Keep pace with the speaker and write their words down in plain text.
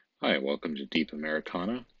Hi, welcome to Deep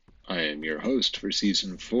Americana. I am your host for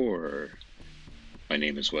Season 4. My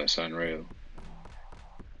name is Wes Unruh,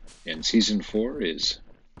 and Season 4 is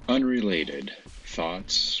Unrelated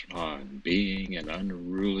Thoughts on Being an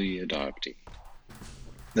Unruly Adoptee.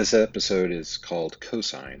 This episode is called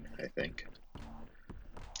Cosine, I think.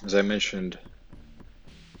 As I mentioned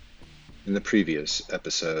in the previous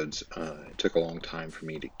episodes, it took a long time for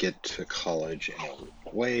me to get to college in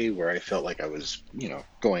a way where I felt like I was,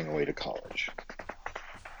 going away to college.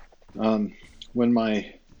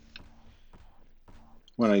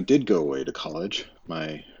 When I did go away to college,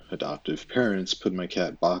 my adoptive parents put my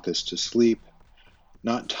cat Bacchus to sleep,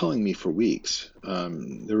 not telling me for weeks.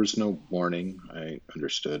 There was no warning, I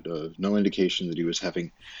understood, no indication that he was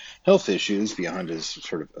having health issues beyond his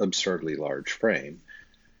sort of absurdly large frame.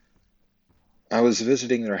 I was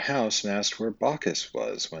visiting their house and asked where Bacchus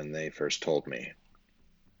was when they first told me.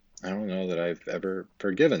 I don't know that I've ever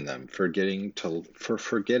forgiven them for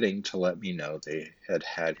forgetting to let me know they had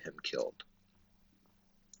had him killed.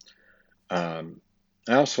 I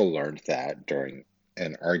also learned that during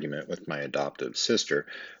an argument with my adoptive sister,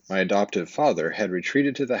 my adoptive father had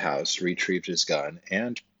retreated to the house, retrieved his gun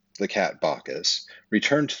and the cat Bacchus,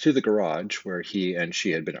 returned to the garage where he and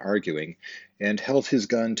she had been arguing, and held his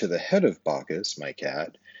gun to the head of Bacchus, my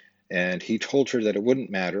cat, and he told her that it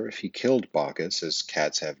wouldn't matter if he killed Bacchus, as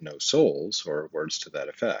cats have no souls, or words to that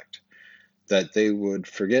effect. That they would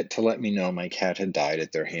forget to let me know my cat had died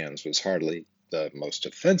at their hands was hardly the most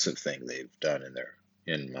offensive thing they've done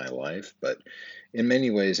in my life, but in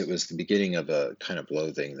many ways it was the beginning of a kind of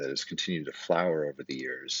loathing that has continued to flower over the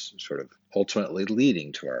years, sort of ultimately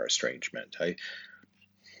leading to our estrangement.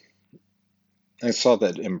 I saw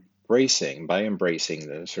that by embracing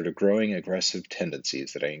the sort of growing aggressive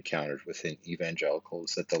tendencies that I encountered within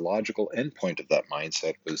evangelicals, that the logical endpoint of that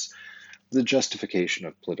mindset was the justification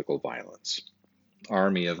of political violence,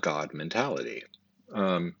 army of God mentality.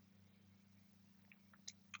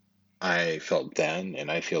 I felt then, and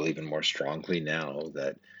I feel even more strongly now,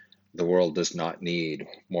 that the world does not need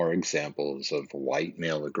more examples of white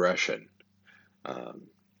male aggression. Um,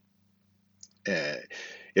 eh,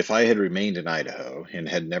 if I had remained in Idaho and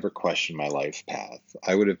had never questioned my life path,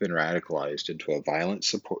 I would have been radicalized into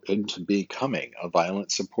becoming a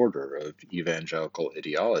violent supporter of evangelical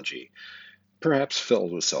ideology, perhaps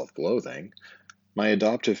filled with self-loathing. My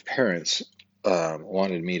adoptive parents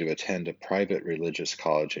wanted me to attend a private religious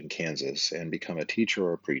college in Kansas and become a teacher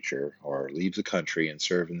or a preacher, or leave the country and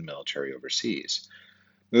serve in the military overseas.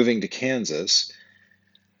 Moving to Kansas,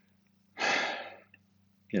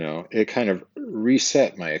 it kind of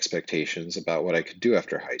reset my expectations about what I could do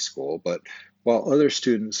after high school. But while other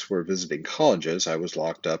students were visiting colleges, I was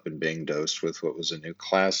locked up and being dosed with what was a new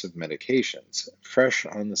class of medications, fresh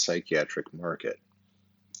on the psychiatric market.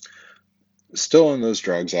 Still on those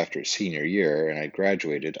drugs after senior year, and I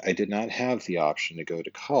graduated, I did not have the option to go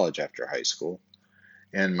to college after high school,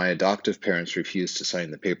 and my adoptive parents refused to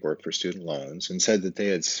sign the paperwork for student loans and said that they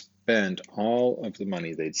had spent all of the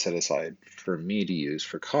money they'd set aside for me to use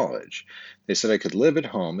for college. They said I could live at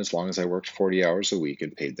home as long as I worked 40 hours a week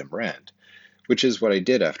and paid them rent, which is what I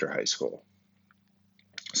did after high school.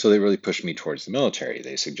 So they really pushed me towards the military.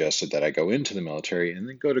 They suggested that I go into the military and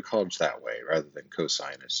then go to college that way rather than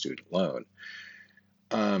co-sign a student loan.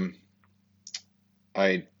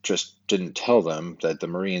 I just didn't tell them that the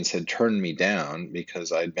Marines had turned me down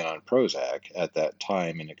because I'd been on Prozac at that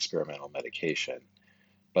time, an experimental medication.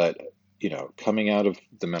 But, coming out of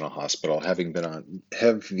the mental hospital, having been on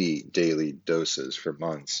heavy daily doses for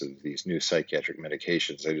months of these new psychiatric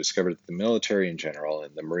medications, I discovered that the military in general,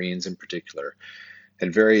 and the Marines in particular,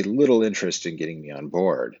 had very little interest in getting me on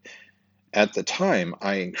board. At the time,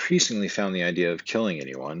 I increasingly found the idea of killing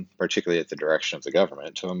anyone, particularly at the direction of the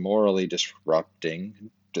government, to a morally disturbing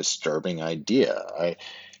idea. I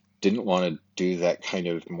didn't want to do that kind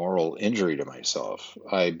of moral injury to myself.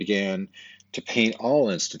 I began to paint all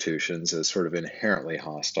institutions as sort of inherently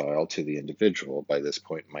hostile to the individual by this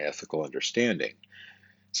point in my ethical understanding.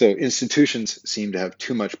 So institutions seem to have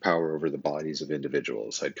too much power over the bodies of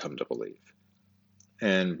individuals, I'd come to believe.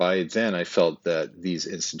 And by then, I felt that these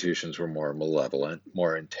institutions were more malevolent,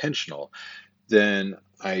 more intentional than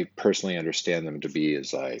I personally understand them to be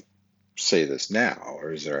as I say this now,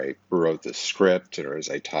 or as I wrote this script, or as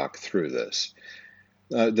I talk through this.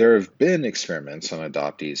 There have been experiments on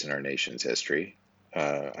adoptees in our nation's history.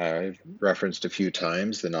 I've referenced a few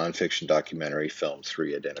times the nonfiction documentary film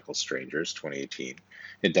Three Identical Strangers, 2018.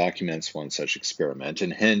 It documents one such experiment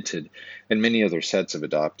and hinted at many other sets of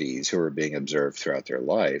adoptees who were being observed throughout their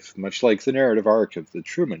life, much like the narrative arc of The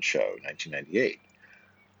Truman Show, 1998.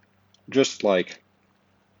 Just like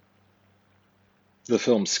The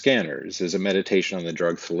film Scanners is a meditation on the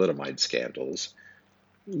drug thalidomide scandals.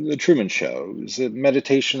 The Truman Show is a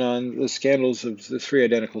meditation on the scandals of the three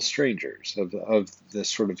identical strangers, of this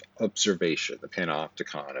sort of observation, the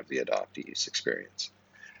panopticon of the adoptee's experience.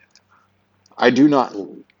 I do not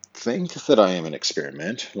think that I am an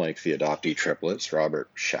experiment like the adoptee triplets,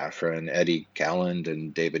 Robert Shafran, Eddy, Galland,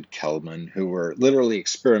 and David Kellman, who were literally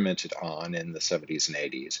experimented on in the 70s and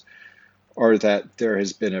 80s, or that there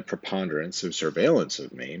has been a preponderance of surveillance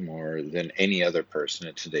of me more than any other person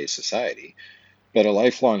in today's society. But a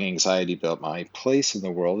lifelong anxiety about my place in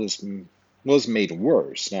the world was made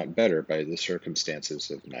worse, not better, by the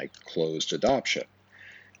circumstances of my closed adoption.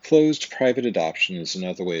 Closed private adoption is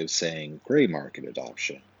another way of saying gray market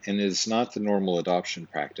adoption, and is not the normal adoption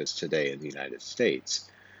practice today in the United States.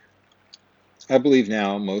 I believe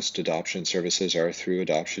now most adoption services are through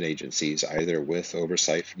adoption agencies, either with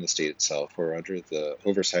oversight from the state itself or under the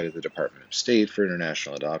oversight of the Department of State for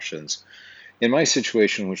International Adoptions. In my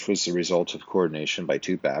situation, which was the result of coordination by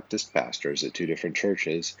two Baptist pastors at two different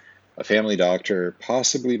churches, a family doctor,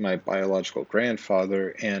 possibly my biological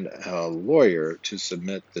grandfather, and a lawyer to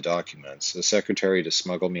submit the documents, a secretary to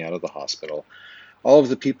smuggle me out of the hospital, all of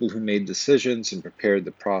the people who made decisions and prepared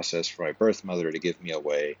the process for my birth mother to give me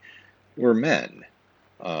away were men,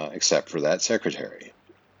 except for that secretary,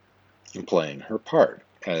 playing her part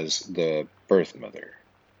as the birth mother.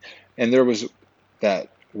 And there was that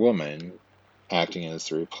woman acting as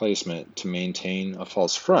the replacement to maintain a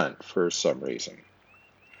false front for some reason.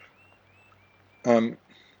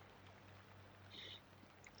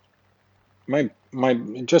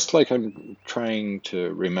 Just like I'm trying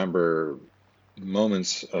to remember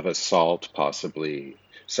moments of assault, possibly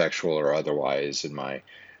sexual or otherwise, in my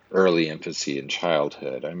early infancy and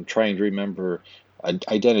childhood, I'm trying to remember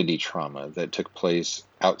identity trauma that took place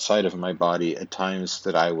outside of my body at times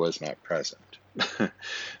that I was not present.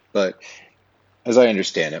 But as I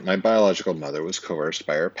understand it, my biological mother was coerced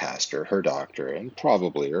by her pastor, her doctor, and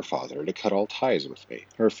probably her father to cut all ties with me.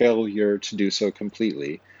 Her failure to do so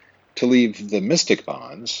completely, to leave the mystic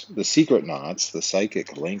bonds, the secret knots, the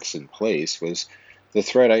psychic links in place, was the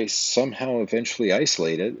thread I somehow eventually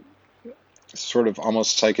isolated, sort of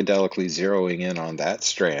almost psychedelically zeroing in on that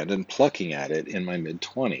strand and plucking at it in my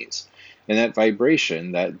mid-20s. And that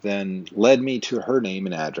vibration that then led me to her name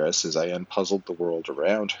and address as I unpuzzled the world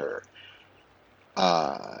around her.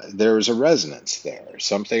 There was a resonance there,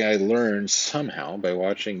 something I learned somehow by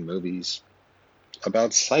watching movies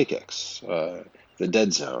about psychics. The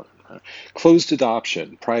Dead Zone. Closed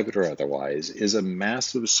adoption, private or otherwise, is a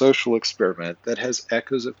massive social experiment that has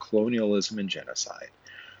echoes of colonialism and genocide.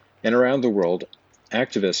 And around the world,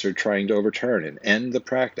 activists are trying to overturn and end the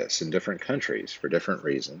practice in different countries for different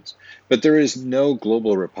reasons. But there is no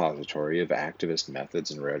global repository of activist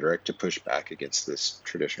methods and rhetoric to push back against this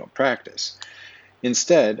traditional practice.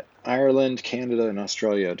 Instead, Ireland, Canada, and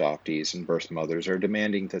Australia adoptees and birth mothers are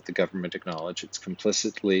demanding that the government acknowledge its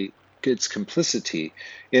complicity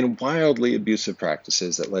in wildly abusive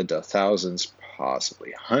practices that led to thousands,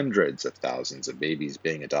 possibly hundreds of thousands of babies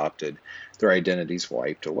being adopted, their identities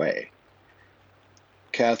wiped away.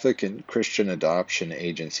 Catholic and Christian adoption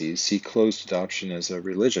agencies see closed adoption as a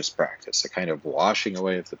religious practice, a kind of washing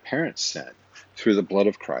away of the parent's sin through the blood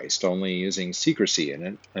of Christ, only using secrecy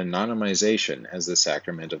and anonymization as the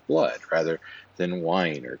sacrament of blood, rather than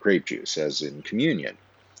wine or grape juice, as in communion.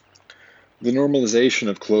 The normalization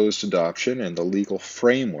of closed adoption and the legal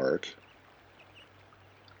framework,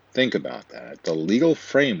 think about that, the legal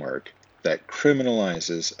framework that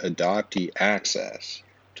criminalizes adoptee access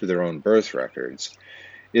to their own birth records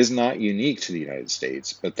is not unique to the United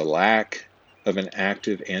States, but the lack of an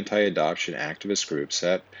active anti-adoption activist group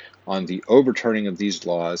set on the overturning of these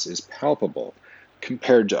laws is palpable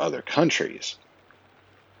compared to other countries.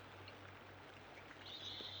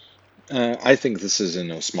 I think this is in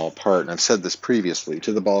no small part, and I've said this previously,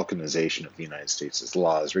 to the balkanization of the United States'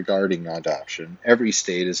 laws regarding adoption. Every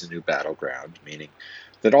state is a new battleground, meaning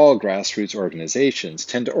that all grassroots organizations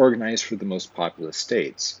tend to organize for the most populous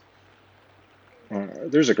states.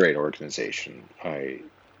 There's a great organization I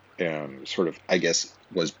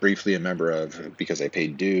was briefly a member of because I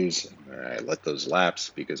paid dues. I let those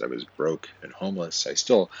lapse because I was broke and homeless. I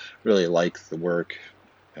still really like the work,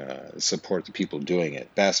 support the people doing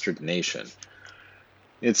it. Bastard Nation.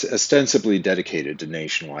 It's ostensibly dedicated to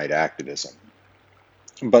nationwide activism.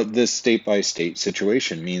 But this state-by-state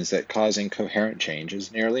situation means that causing coherent change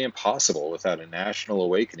is nearly impossible without a national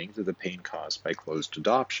awakening to the pain caused by closed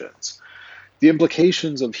adoptions. The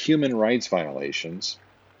implications of human rights violations,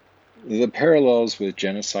 the parallels with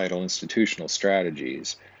genocidal institutional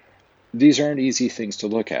strategies, These aren't easy things to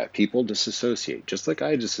look at. People disassociate, just like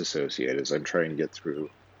I disassociate as I'm trying to get through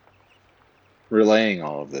relaying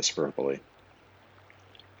all of this verbally.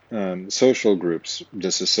 Social groups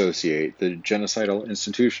disassociate the genocidal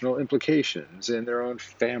institutional implications in their own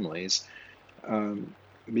families um,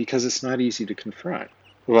 because it's not easy to confront.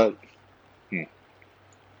 But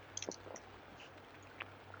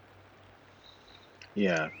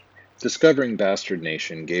yeah, discovering Bastard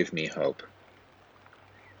Nation gave me hope.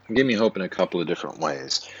 It gave me hope in a couple of different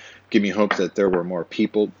ways. It gave me hope that there were more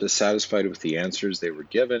people dissatisfied with the answers they were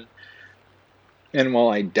given. And while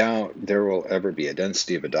I doubt there will ever be a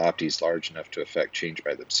density of adoptees large enough to affect change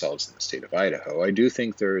by themselves in the state of Idaho, I do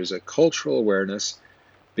think there is a cultural awareness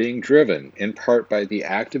being driven in part by the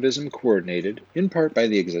activism coordinated, in part by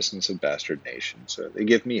the existence of Bastard Nation. So they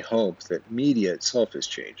give me hope that media itself is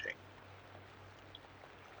changing.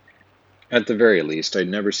 At the very least, I'd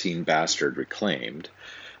never seen Bastard reclaimed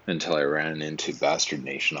until I ran into Bastard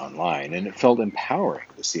Nation online, and it felt empowering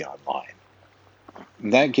to see online.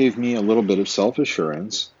 That gave me a little bit of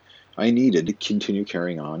self-assurance I needed to continue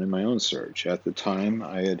carrying on in my own search. At the time,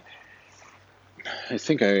 I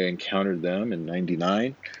think I encountered them in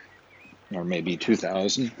 99 or maybe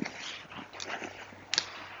 2000.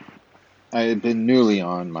 I had been newly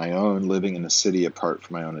on my own, living in a city apart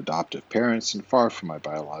from my own adoptive parents and far from my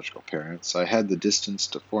biological parents. I had the distance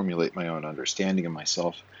to formulate my own understanding of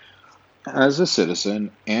myself as a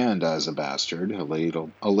citizen and as a bastard, a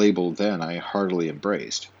label then I heartily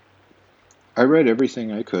embraced. I read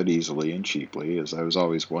everything I could easily and cheaply, as I was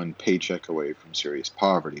always one paycheck away from serious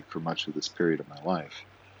poverty for much of this period of my life.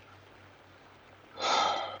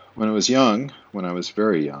 When I was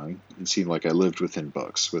very young, it seemed like I lived within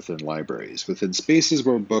books, within libraries, within spaces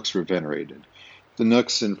where books were venerated. The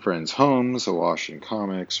nooks in friends' homes, awash in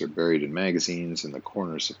comics, or buried in magazines in the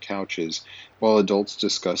corners of couches, while adults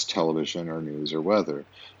discussed television or news or weather.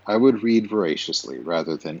 I would read voraciously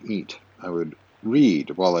rather than eat. I would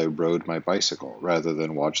read while I rode my bicycle rather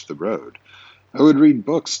than watch the road. I would read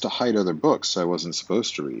books to hide other books I wasn't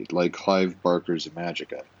supposed to read, like Clive Barker's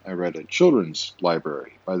Imagica. I read a children's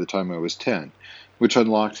library by the time I was 10, which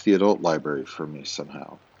unlocked the adult library for me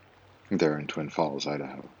somehow, there in Twin Falls,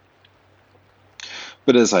 Idaho.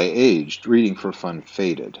 But as I aged, reading for fun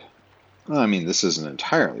faded. I mean, this isn't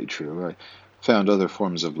entirely true. I found other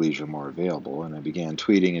forms of leisure more available, and I began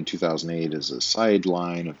tweeting in 2008 as a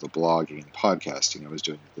sideline of the blogging and podcasting I was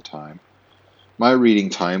doing at the time. My reading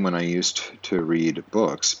time, when I used to read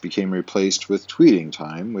books, became replaced with tweeting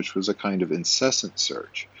time, which was a kind of incessant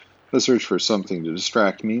search, a search for something to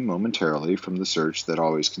distract me momentarily from the search that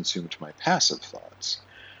always consumed my passive thoughts,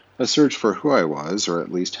 a search for who I was, or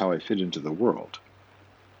at least how I fit into the world.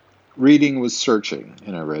 Reading was searching,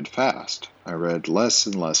 and I read fast. I read less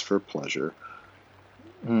and less for pleasure,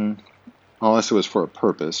 unless it was for a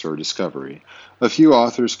purpose or discovery. A few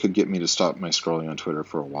authors could get me to stop my scrolling on Twitter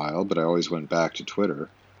for a while, but I always went back to Twitter.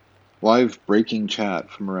 Live breaking chat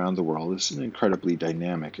from around the world is an incredibly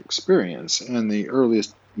dynamic experience, and the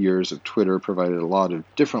earliest years of Twitter provided a lot of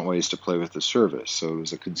different ways to play with the service, so it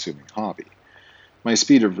was a consuming hobby. My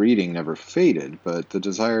speed of reading never faded, but the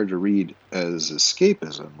desire to read as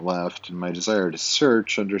escapism left, and my desire to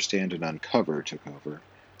search, understand, and uncover took over.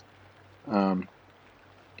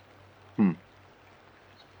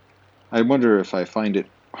 I wonder if I find it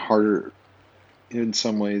harder in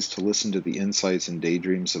some ways to listen to the insights and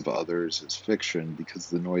daydreams of others as fiction because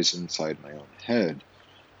the noise inside my own head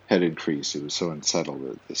had increased. It was so unsettled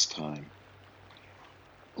at this time.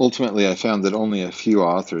 Ultimately, I found that only a few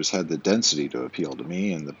authors had the density to appeal to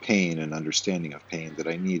me and the pain and understanding of pain that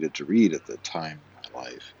I needed to read at the time in my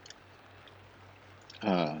life.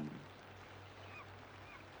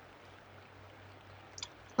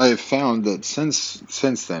 I have found that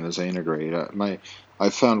since then, as I integrate,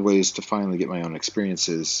 I've found ways to finally get my own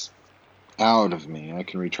experiences out of me. I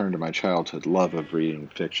can return to my childhood love of reading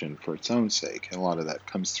fiction for its own sake, and a lot of that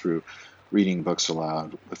comes through reading books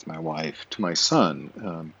aloud with my wife to my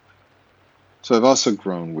son. So I've also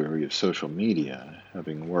grown weary of social media,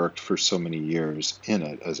 having worked for so many years in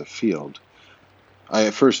it as a field. I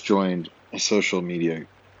first joined a social media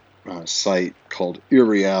site called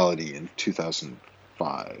Irreality in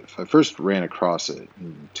 2005. I first ran across it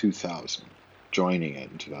in 2000, joining it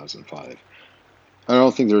in 2005. I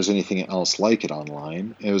don't think there was anything else like it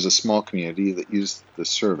online. It was a small community that used the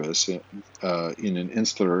service in an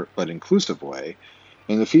insular but inclusive way,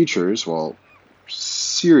 and the features, while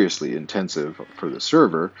seriously intensive for the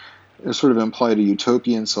server, sort of implied a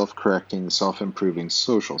utopian, self-correcting, self-improving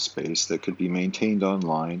social space that could be maintained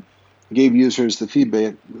online, gave users the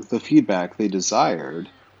feedback they desired,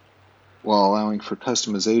 while allowing for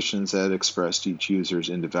customizations that expressed each user's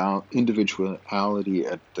individuality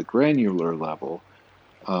at the granular level.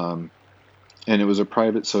 And it was a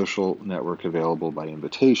private social network available by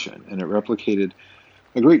invitation, and it replicated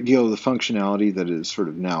a great deal of the functionality that is sort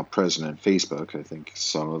of now present in Facebook. I think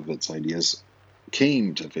some of its ideas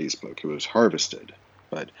came to Facebook. It was harvested.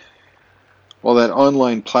 But while that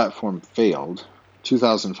online platform failed,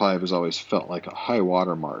 2005 has always felt like a high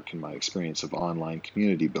watermark in my experience of online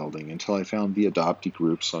community building until I found the adoptee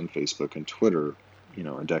groups on Facebook and Twitter,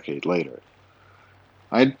 a decade later.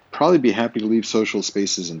 I'd probably be happy to leave social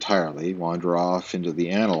spaces entirely, wander off into the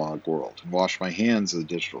analog world, and wash my hands of the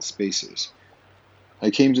digital spaces. I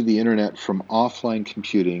came to the internet from offline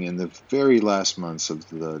computing in the very last months of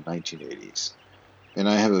the 1980s. And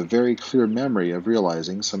I have a very clear memory of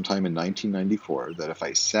realizing sometime in 1994 that if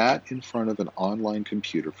I sat in front of an online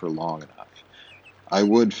computer for long enough, I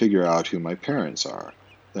would figure out who my parents are.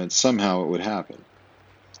 That somehow it would happen.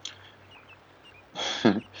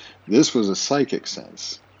 This was a psychic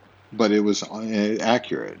sense, but it was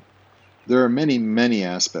accurate. There are many, many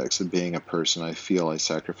aspects of being a person I feel I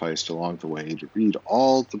sacrificed along the way to read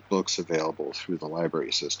all the books available through the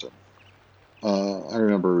library system. I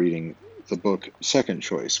remember reading the book Second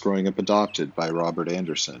Choice, Growing Up Adopted by Robert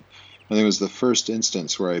Anderson, and it was the first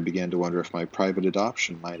instance where I began to wonder if my private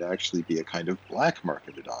adoption might actually be a kind of black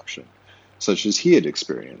market adoption, such as he had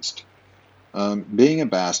experienced. Being a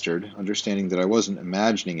bastard, understanding that I wasn't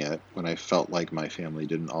imagining it when I felt like my family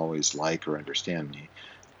didn't always like or understand me,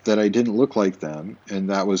 that I didn't look like them, and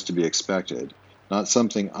that was to be expected, not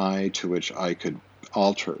something to which I could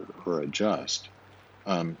alter or adjust.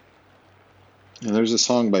 And there's a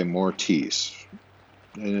song by Mortiz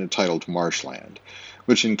entitled Marshland,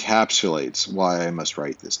 which encapsulates why I must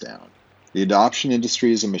write this down. The adoption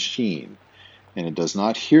industry is a machine, and it does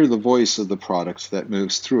not hear the voice of the product that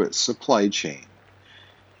moves through its supply chain.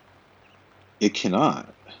 It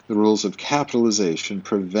cannot. The rules of capitalization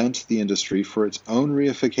prevent the industry for its own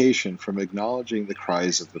reification from acknowledging the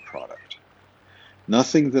cries of the product.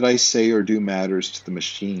 Nothing that I say or do matters to the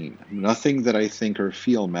machine. Nothing that I think or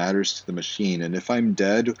feel matters to the machine, and if I'm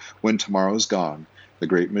dead when tomorrow's gone, the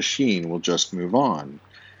great machine will just move on.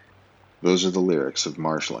 Those are the lyrics of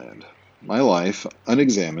Marshland. My life,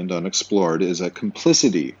 unexamined, unexplored, is a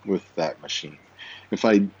complicity with that machine. If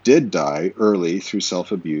I did die early through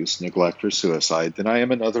self-abuse, neglect, or suicide, then I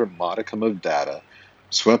am another modicum of data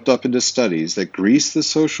swept up into studies that grease the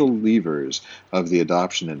social levers of the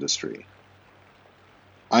adoption industry.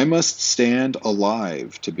 I must stand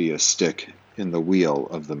alive to be a stick in the wheel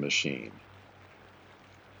of the machine.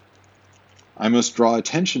 I must draw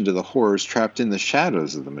attention to the horrors trapped in the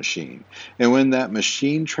shadows of the machine, and when that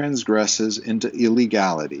machine transgresses into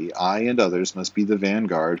illegality, I and others must be the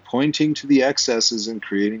vanguard, pointing to the excesses and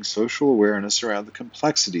creating social awareness around the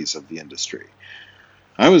complexities of the industry.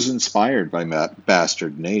 I was inspired by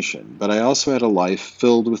Bastard Nation, but I also had a life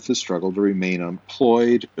filled with the struggle to remain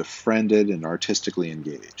employed, befriended, and artistically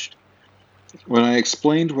engaged. When I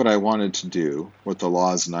explained what I wanted to do, what the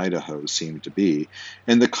laws in Idaho seemed to be,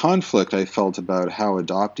 and the conflict I felt about how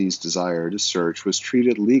adoptees' desire to search was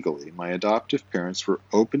treated legally, my adoptive parents were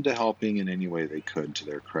open to helping in any way they could, to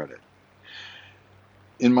their credit.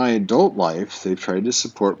 In my adult life, they've tried to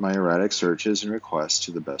support my erratic searches and requests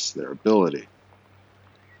to the best of their ability.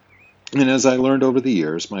 And as I learned over the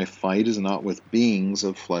years, my fight is not with beings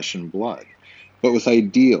of flesh and blood, but with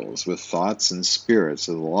ideals, with thoughts and spirits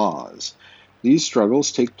of the laws. These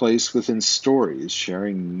struggles take place within stories,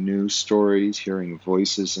 sharing new stories, hearing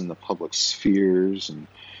voices in the public spheres, and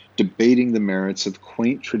debating the merits of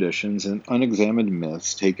quaint traditions and unexamined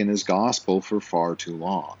myths taken as gospel for far too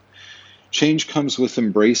long. Change comes with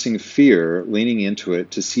embracing fear, leaning into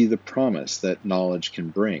it to see the promise that knowledge can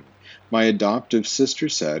bring. My adoptive sister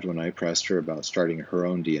said, when I pressed her about starting her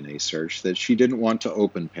own DNA search, that she didn't want to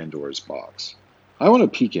open Pandora's box. I want to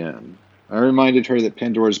peek in. I reminded her that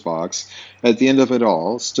Pandora's box, at the end of it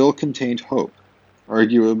all, still contained hope,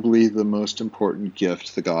 arguably the most important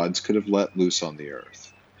gift the gods could have let loose on the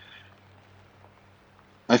earth.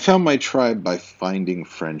 I found my tribe by finding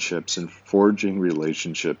friendships and forging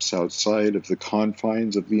relationships outside of the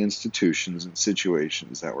confines of the institutions and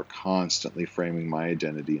situations that were constantly framing my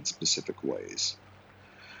identity in specific ways.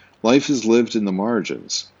 Life is lived in the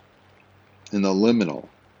margins, in the liminal,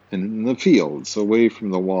 and in the fields, away from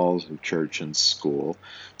the walls of church and school,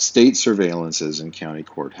 state surveillances and county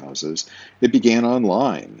courthouses. It began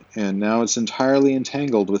online, and now it's entirely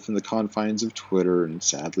entangled within the confines of Twitter and,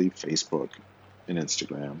 sadly, Facebook and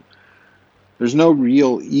Instagram. There's no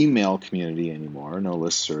real email community anymore, no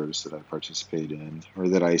listservs that I participate in or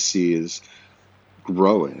that I see as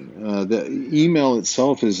growing. The email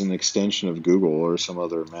itself is an extension of Google or some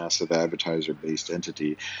other massive advertiser-based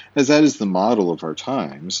entity, as that is the model of our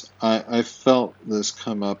times. I felt this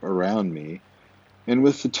come up around me, and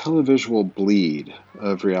with the televisual bleed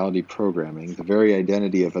of reality programming, the very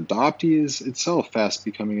identity of adoptee is itself fast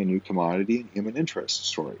becoming a new commodity in human interest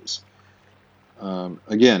stories.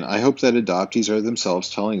 Again, I hope that adoptees are themselves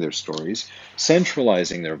telling their stories,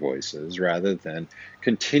 centralizing their voices, rather than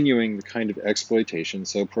continuing the kind of exploitation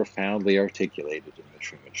so profoundly articulated in The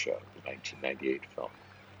Truman Show, the 1998 film.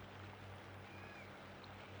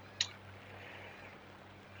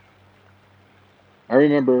 I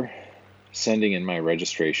remember sending in my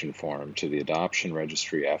registration form to the adoption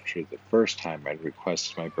registry after the first time I'd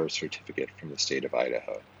requested my birth certificate from the state of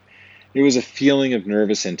Idaho. It was a feeling of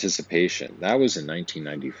nervous anticipation. That was in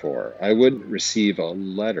 1994. I wouldn't receive a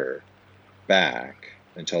letter back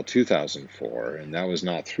until 2004, and that was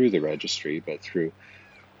not through the registry, but through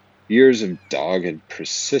years of dogged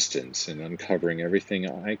persistence in uncovering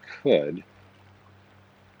everything I could,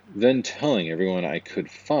 then telling everyone I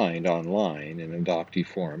could find online in adoptee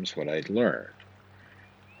forums what I'd learned.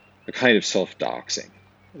 A kind of self-doxing.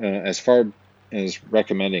 As far as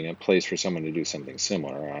recommending a place for someone to do something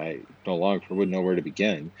similar, I no longer would know where to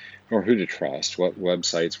begin, nor who to trust, what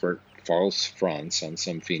websites were false fronts on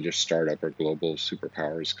some fiendish startup or global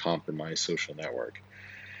superpower's compromised social network.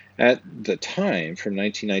 At the time, from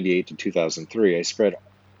 1998 to 2003,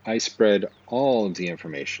 I spread all of the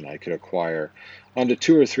information I could acquire onto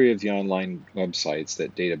 2 or 3 of the online websites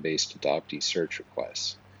that databased adoptee search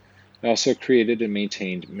requests. I also created and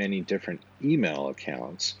maintained many different email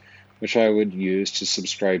accounts, which I would use to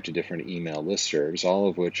subscribe to different email listservs, all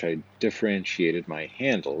of which I differentiated my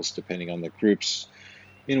handles depending on the groups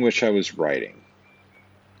in which I was writing.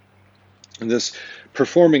 And this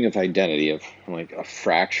performing of identity, of like a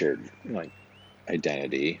fractured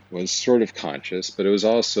identity, was sort of conscious, but it was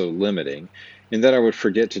also limiting in that I would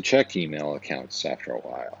forget to check email accounts after a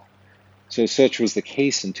while. So such was the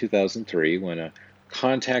case in 2003 when a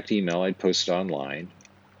contact email I'd posted online,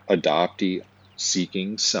 adoptee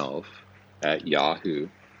seeking self at yahoo.com,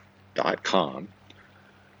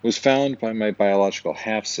 was found by my biological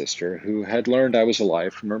half-sister, who had learned I was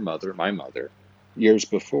alive from her mother, my mother, years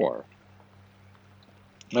before.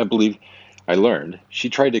 I believe I learned she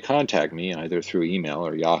tried to contact me either through email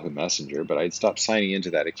or Yahoo Messenger, but I'd stopped signing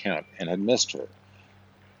into that account and had missed her.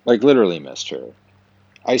 Like literally missed her.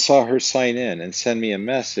 I saw her sign in and send me a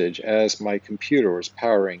message as my computer was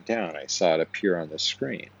powering down. I saw it appear on the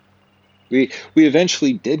screen. We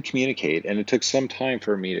eventually did communicate, and it took some time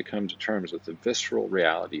for me to come to terms with the visceral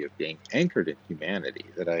reality of being anchored in humanity,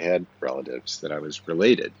 that I had relatives, that I was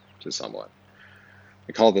related to someone.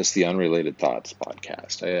 I call this the Unrelated Thoughts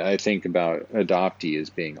podcast. I think about adoptee as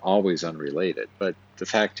being always unrelated, but the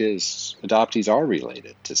fact is, adoptees are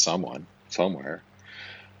related to someone, somewhere.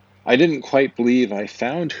 I didn't quite believe I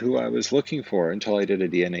found who I was looking for until I did a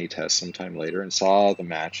DNA test sometime later and saw the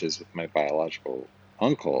matches with my biological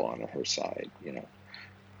uncle on her side,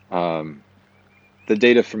 The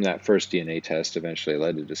data from that first DNA test eventually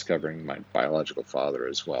led to discovering my biological father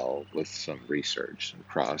as well, with some research and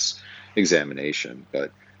cross-examination.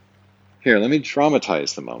 But here, let me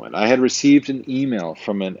dramatize the moment. I had received an email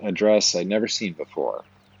from an address I'd never seen before.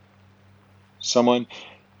 Someone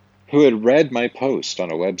who had read my post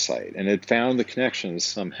on a website and had found the connections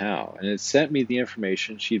somehow, and had sent me the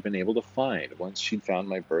information she'd been able to find once she'd found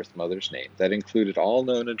my birth mother's name. That included all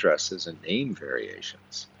known addresses and name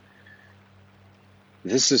variations.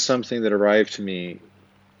 This is something that arrived to me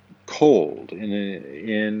cold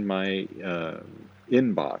in my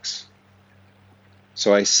inbox.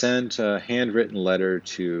 So I sent a handwritten letter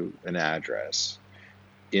to an address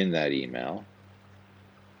in that email,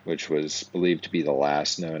 which was believed to be the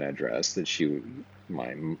last known address that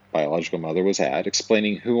my biological mother was at,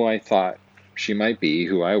 explaining who I thought she might be,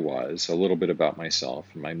 who I was, a little bit about myself,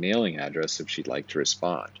 and my mailing address if she'd like to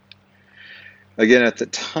respond. Again, at the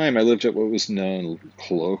time, I lived at what was known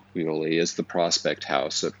colloquially as the Prospect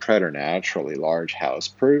House, a preternaturally large house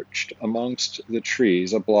perched amongst the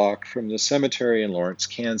trees a block from the cemetery in Lawrence,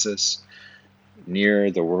 Kansas, near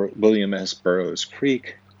the William S. Burroughs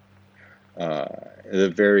Creek,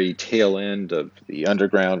 the very tail end of the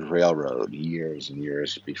Underground Railroad years and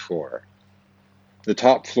years before. The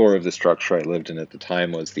top floor of the structure I lived in at the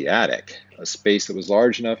time was the attic, a space that was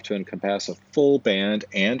large enough to encompass a full band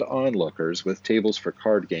and onlookers with tables for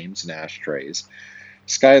card games and ashtrays,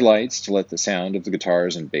 skylights to let the sound of the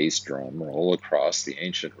guitars and bass drum roll across the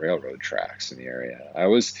ancient railroad tracks in the area. I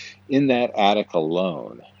was in that attic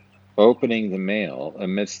alone, opening the mail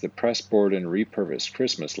amidst the pressboard and repurposed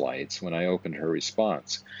Christmas lights when I opened her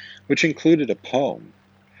response, which included a poem.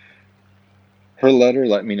 Her letter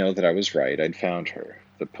let me know that I was right. I'd found her.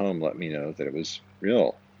 The poem let me know that it was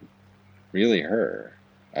really her.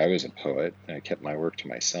 I was a poet, and I kept my work to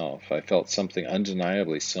myself. I felt something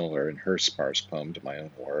undeniably similar in her sparse poem to my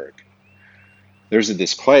own work. There's a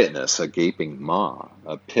disquietness, a gaping maw,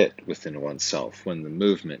 a pit within oneself when the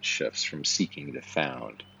movement shifts from seeking to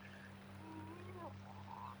found.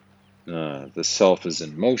 The self is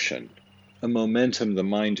in motion, a momentum the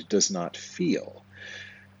mind does not feel.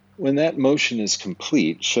 When that motion is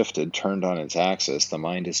complete, shifted, turned on its axis, the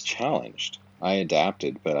mind is challenged. I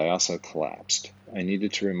adapted, but I also collapsed. I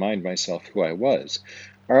needed to remind myself who I was,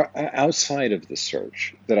 or outside of the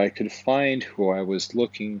search, that I could find who I was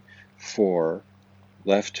looking for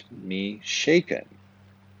left me shaken,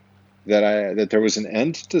 that there was an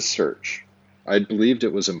end to search. I'd believed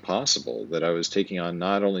it was impossible, that I was taking on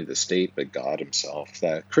not only the state, but God himself,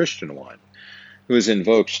 that Christian one, who is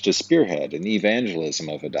invoked to spearhead an evangelism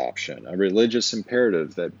of adoption, a religious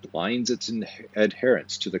imperative that blinds its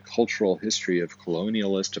adherents to the cultural history of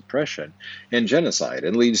colonialist oppression and genocide,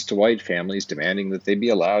 and leads to white families demanding that they be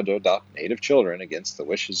allowed to adopt Native children against the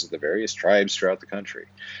wishes of the various tribes throughout the country.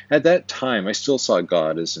 At that time, I still saw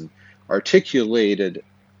God as an articulated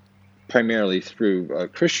primarily through a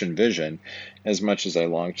Christian vision, as much as I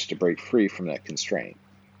longed to break free from that constraint.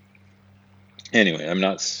 Anyway, I'm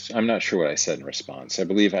not sure what I said in response. I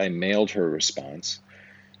believe I mailed her a response,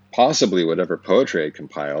 possibly whatever poetry I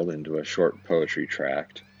compiled into a short poetry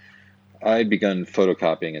tract. I'd begun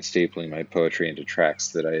photocopying and stapling my poetry into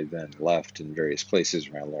tracts that I had then left in various places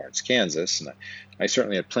around Lawrence, Kansas, and I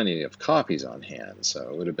certainly had plenty of copies on hand, so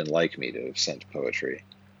it would have been like me to have sent poetry.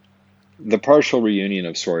 The partial reunion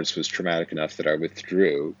of sorts was traumatic enough that I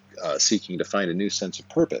withdrew, seeking to find a new sense of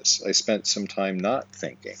purpose. I spent some time not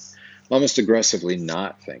thinking, almost aggressively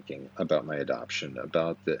not thinking about my adoption,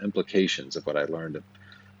 about the implications of what I learned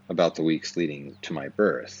about the weeks leading to my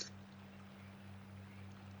birth.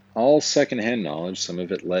 All secondhand knowledge, some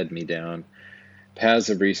of it led me down paths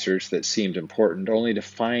of research that seemed important, only to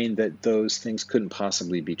find that those things couldn't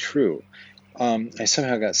possibly be true. I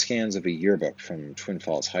somehow got scans of a yearbook from Twin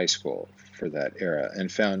Falls High School for that era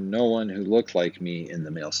and found no one who looked like me in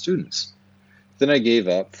the male students. Then I gave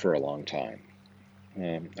up for a long time.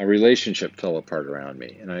 A relationship fell apart around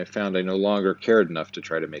me, and I found I no longer cared enough to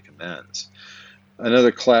try to make amends.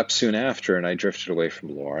 Another collapsed soon after, and I drifted away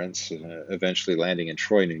from Lawrence, eventually landing in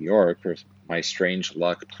Troy, New York, where my strange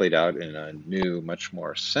luck played out in a new, much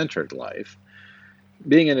more centered life.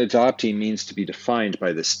 Being an adoptee means to be defined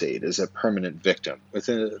by the state as a permanent victim, with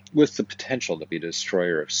the potential to be a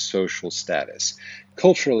destroyer of social status.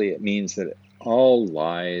 Culturally, it means that all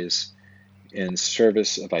lies in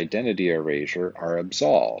service of identity erasure are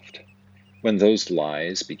absolved. When those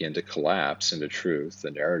lies begin to collapse into truth, the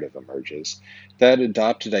narrative emerges. That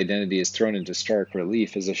adopted identity is thrown into stark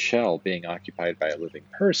relief as a shell being occupied by a living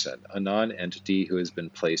person, a non-entity who has been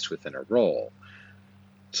placed within a role.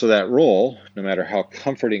 So that role, no matter how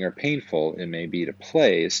comforting or painful it may be to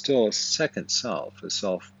play, is still a second self, a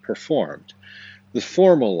self performed. The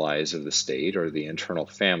formal lies of the state, or the internal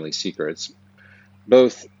family secrets,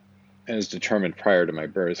 both as determined prior to my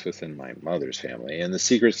birth within my mother's family, and the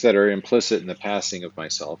secrets that are implicit in the passing of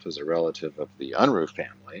myself as a relative of the Unruh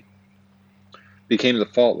family, became the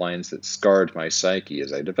fault lines that scarred my psyche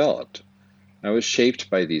as I developed. I was shaped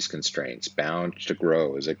by these constraints, bound to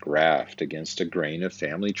grow as a graft against a grain of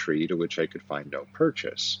family tree to which I could find no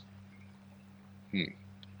purchase.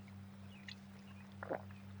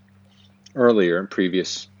 Earlier, in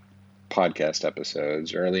previous podcast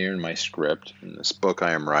episodes, earlier in my script, in this book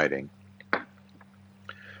I am writing,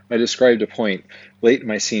 I described a point late in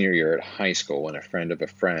my senior year at high school when a friend of a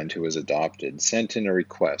friend who was adopted sent in a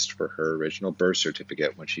request for her original birth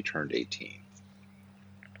certificate when she turned 18.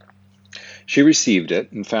 She received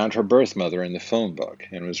it and found her birth mother in the phone book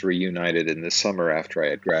and was reunited in the summer after I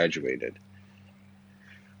had graduated.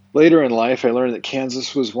 Later in life, I learned that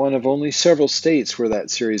Kansas was one of only several states where that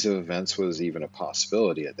series of events was even a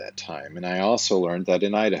possibility at that time, and I also learned that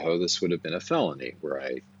in Idaho this would have been a felony, were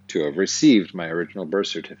I to have received my original birth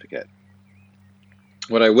certificate.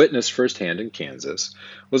 What I witnessed firsthand in Kansas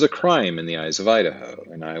was a crime in the eyes of Idaho,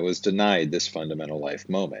 and I was denied this fundamental life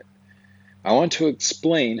moment. I want to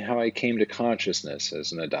explain how I came to consciousness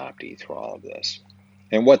as an adoptee through all of this,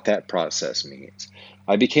 and what that process means.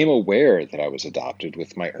 I became aware that I was adopted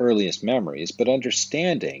with my earliest memories, but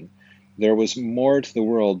understanding there was more to the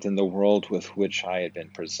world than the world with which I had been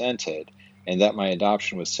presented, and that my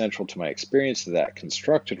adoption was central to my experience of that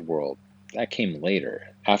constructed world. That came later,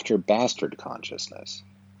 after bastard consciousness,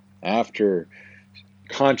 after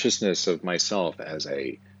consciousness of myself as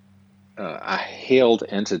a hailed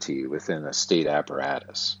entity within a state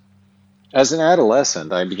apparatus. As an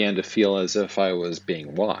adolescent, I began to feel as if I was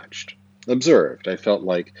being watched, observed. I felt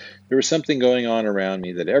like there was something going on around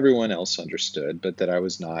me that everyone else understood, but that I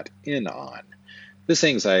was not in on. This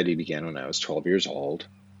anxiety began when I was 12 years old,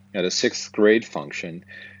 at a sixth grade function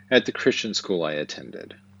at the Christian school I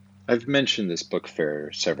attended. I've mentioned this book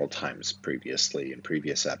fair several times previously in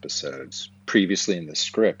previous episodes, previously in the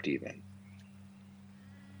script even.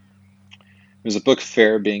 It was a book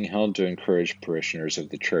fair being held to encourage parishioners of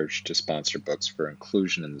the church to sponsor books for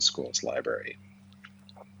inclusion in the school's library.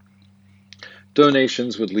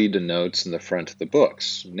 Donations would lead to notes in the front of the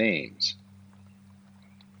books, names.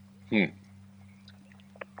 And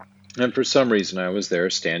for some reason I was there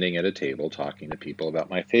standing at a table talking to people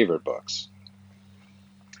about my favorite books.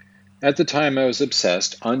 At the time I was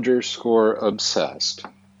obsessed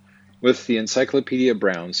with the Encyclopedia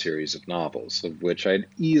Brown series of novels, of which I'd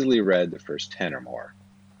easily read the first 10 or more.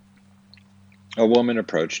 A woman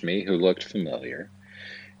approached me who looked familiar,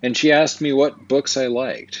 and she asked me what books I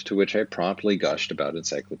liked, to which I promptly gushed about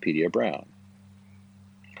Encyclopedia Brown.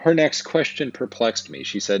 Her next question perplexed me.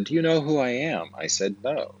 She said, "Do you know who I am?" I said,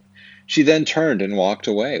 "No." She then turned and walked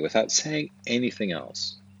away without saying anything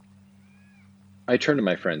else. I turned to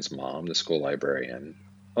my friend's mom, the school librarian,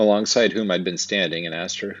 alongside whom I'd been standing, and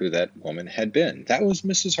asked her who that woman had been. "That was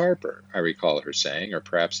Mrs. Harper," I recall her saying, or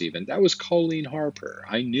perhaps even, "That was Colleen Harper."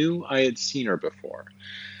 I knew I had seen her before,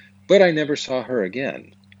 but I never saw her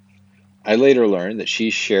again. I later learned that she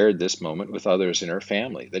shared this moment with others in her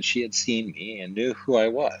family, that she had seen me and knew who I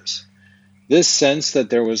was. This sense that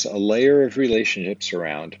there was a layer of relationships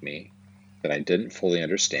around me that I didn't fully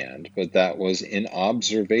understand, but that was in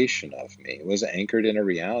observation of me, was anchored in a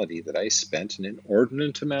reality that I spent an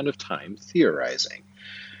inordinate amount of time theorizing.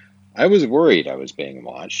 I was worried I was being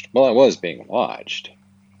watched. Well, I was being watched.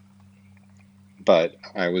 But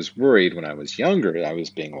I was worried when I was younger that I was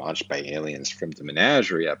being watched by aliens from the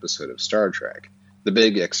Menagerie episode of Star Trek. The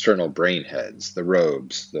big external brain heads, the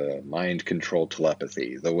robes, the mind-controlled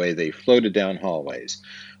telepathy, the way they floated down hallways.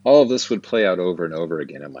 All of this would play out over and over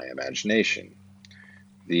again in my imagination.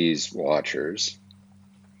 These watchers,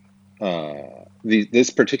 this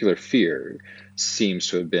particular fear seems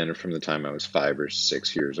to have been from the time I was 5 or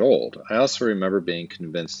 6 years old. I also remember being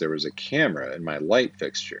convinced there was a camera in my light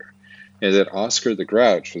fixture, and that Oscar the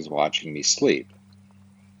Grouch was watching me sleep.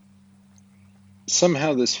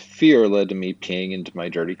 Somehow this fear led to me peeing into my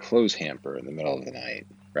dirty clothes hamper in the middle of the night,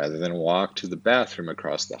 rather than walk to the bathroom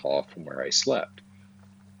across the hall from where I slept.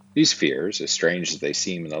 These fears, as strange as they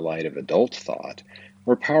seem in the light of adult thought,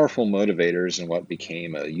 were powerful motivators in what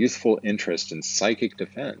became a youthful interest in psychic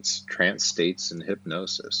defense, trance states, and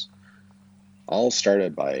hypnosis. All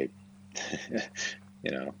started by,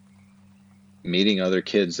 meeting other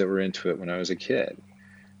kids that were into it when I was a kid.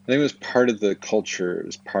 I think it was part of the culture, it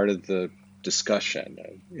was part of the discussion.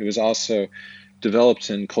 It was also developed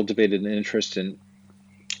and cultivated an interest in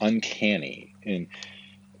uncanny, in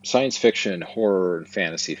science fiction, horror, and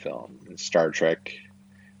fantasy film, and Star Trek.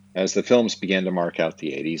 As the films began to mark out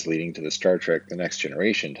the 80s, leading to the Star Trek The Next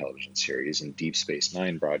Generation television series and Deep Space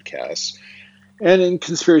Nine broadcasts, and in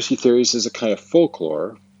conspiracy theories as a kind of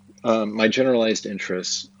folklore, my generalized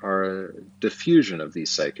interests are a diffusion of these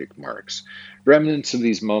psychic marks. Remnants of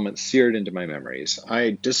these moments seared into my memories.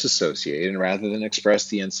 I disassociate, and rather than express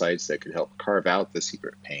the insights that could help carve out the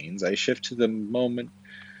secret pains, I shift to the moment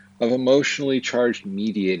of emotionally charged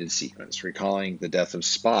mediated sequence, recalling the death of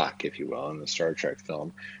Spock, if you will, in the Star Trek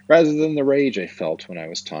film, rather than the rage I felt when I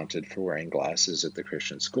was taunted for wearing glasses at the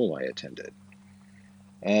Christian school I attended.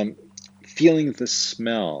 Feeling the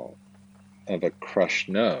smell of a crushed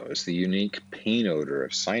nose, the unique pain odor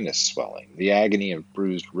of sinus swelling, the agony of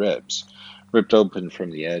bruised ribs, ripped open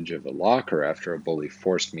from the edge of a locker after a bully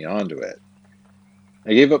forced me onto it.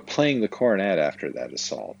 I gave up playing the cornet after that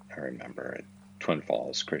assault, I remember, at Twin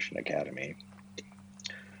Falls Christian Academy.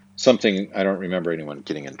 Something I don't remember anyone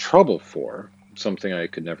getting in trouble for, something I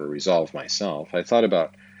could never resolve myself. I thought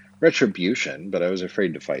about retribution, but I was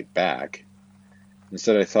afraid to fight back.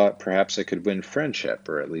 Instead, I thought perhaps I could win friendship,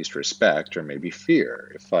 or at least respect, or maybe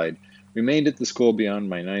fear. If I'd remained at the school beyond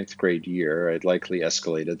my 9th grade year, I'd likely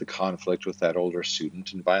escalated the conflict with that older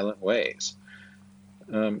student in violent ways.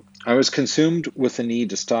 I was consumed with the need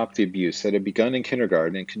to stop the abuse that had begun in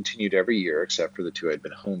kindergarten and continued every year except for the 2 I'd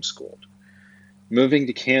been homeschooled. Moving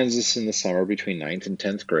to Kansas in the summer between 9th and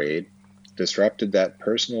 10th grade disrupted that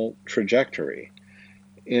personal trajectory.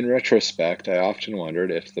 In retrospect, I often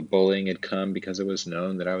wondered if the bullying had come because it was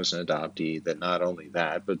known that I was an adoptee, that not only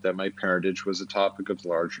that, but that my parentage was a topic of the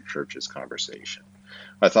larger church's conversation.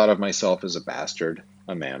 I thought of myself as a bastard,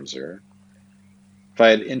 a mamzer. If I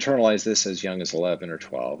had internalized this as young as 11 or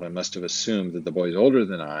 12, I must have assumed that the boys older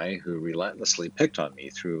than I, who relentlessly picked on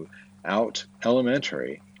me throughout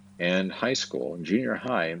elementary and high school and junior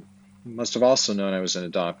high, must have also known I was an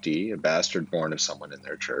adoptee, a bastard born of someone in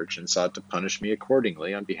their church, and sought to punish me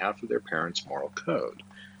accordingly on behalf of their parents' moral code.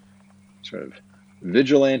 Sort of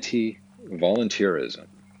vigilante volunteerism.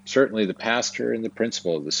 Certainly the pastor and the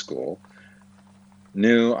principal of the school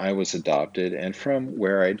knew I was adopted and from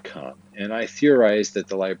where I'd come, and I theorized that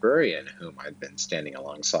the librarian whom I'd been standing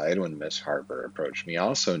alongside when Miss Harper approached me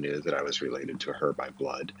also knew that I was related to her by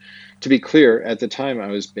blood. To be clear, at the time I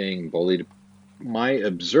was being bullied, my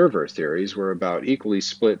observer theories were about equally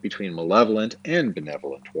split between malevolent and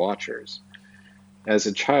benevolent watchers. As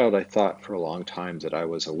a child, I thought for a long time that I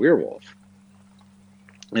was a werewolf,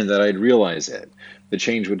 and that I'd realize it. The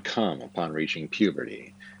change would come upon reaching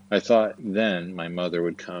puberty. I thought then my mother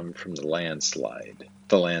would come from the landslide,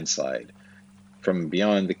 from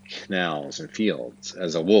beyond the canals and fields,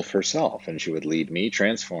 as a wolf herself, and she would lead me,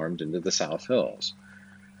 transformed, into the South Hills.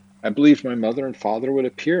 I believed my mother and father would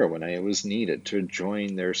appear when I was needed to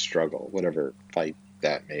join their struggle, whatever fight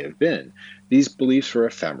that may have been. These beliefs were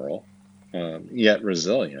ephemeral, yet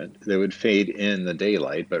resilient. They would fade in the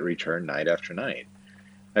daylight, but return night after night.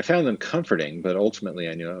 I found them comforting, but ultimately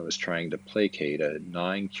I knew I was trying to placate a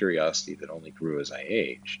gnawing curiosity that only grew as I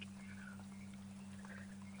aged.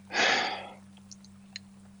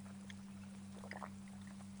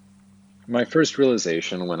 My first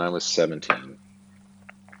realization when I was 17,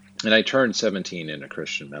 and I turned 17 in a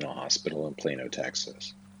Christian mental hospital in Plano,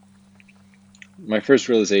 Texas. My first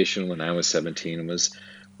realization when I was 17 was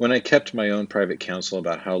when I kept my own private counsel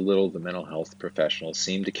about how little the mental health professionals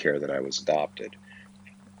seemed to care that I was adopted,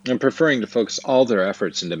 and preferring to focus all their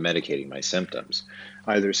efforts into medicating my symptoms,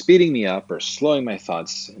 either speeding me up or slowing my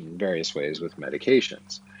thoughts in various ways with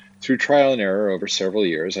medications. Through trial and error over several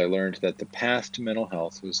years, I learned that the path to mental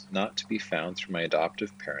health was not to be found through my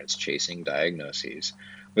adoptive parents chasing diagnoses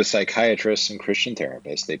with psychiatrists and Christian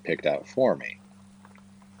therapists they picked out for me.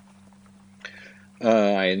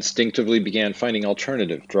 I instinctively began finding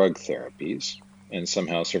alternative drug therapies, and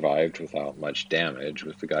somehow survived without much damage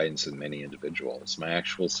with the guidance of many individuals. My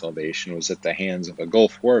actual salvation was at the hands of a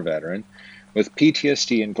Gulf War veteran with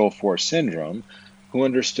PTSD and Gulf War syndrome who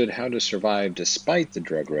understood how to survive despite the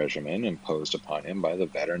drug regimen imposed upon him by the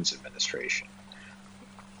Veterans Administration.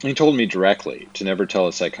 He told me directly to never tell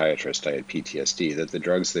a psychiatrist I had PTSD, that the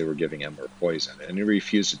drugs they were giving him were poison, and he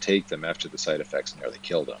refused to take them after the side effects nearly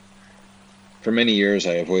killed him. For many years,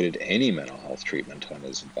 I avoided any mental health treatment on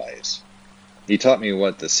his advice. He taught me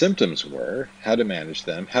what the symptoms were, how to manage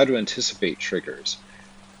them, how to anticipate triggers,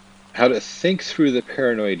 how to think through the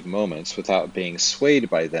paranoid moments without being swayed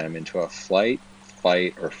by them into a flight,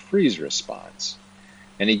 fight, or freeze response.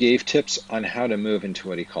 And he gave tips on how to move into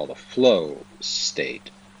what he called a flow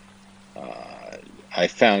state. I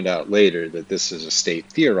found out later that this is a state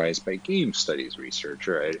theorized by game studies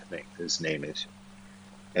researcher. I think his name is,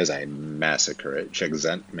 as I massacre it,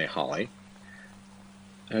 Csikszentmihalyi.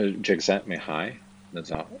 That's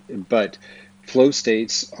not. But flow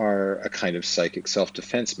states are a kind of psychic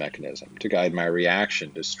self-defense mechanism to guide my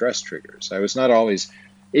reaction to stress triggers. I was not always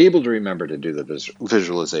able to remember to do the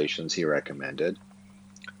visualizations he recommended,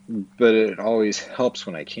 but it always helps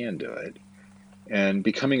when I can do it. And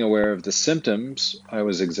becoming aware of the symptoms I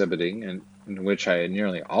was exhibiting, and in which I had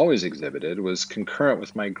nearly always exhibited, was concurrent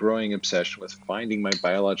with my growing obsession with finding my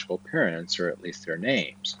biological parents, or at least their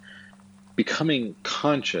names. Becoming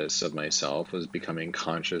conscious of myself was becoming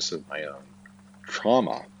conscious of my own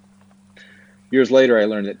trauma. Years later, I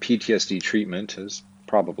learned that PTSD treatment has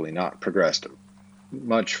probably not progressed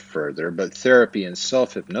much further, but therapy and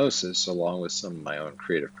self-hypnosis, along with some of my own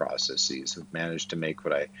creative processes, have managed to make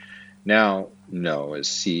what I now know as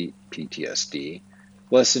CPTSD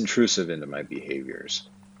less intrusive into my behaviors.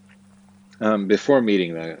 Before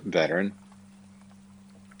meeting the veteran,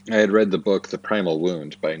 I had read the book The Primal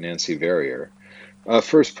Wound by Nancy Verrier,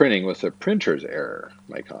 first printing with a printer's error,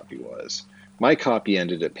 my copy was. My copy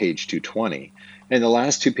ended at page 220, and the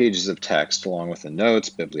last 2 pages of text, along with the notes,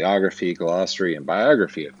 bibliography, glossary, and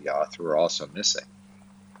biography of the author, were also missing.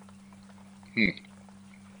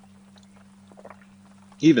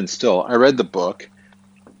 Even still, I read the book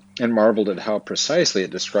and marveled at how precisely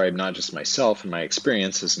it described not just myself and my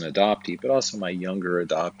experience as an adoptee, but also my younger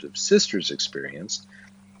adoptive sister's experience,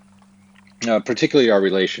 particularly our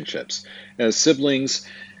relationships as siblings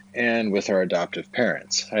and with our adoptive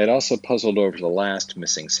parents. I had also puzzled over the last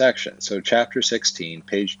missing section. So chapter 16,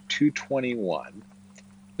 page 221,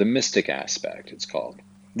 the mystic aspect, it's called.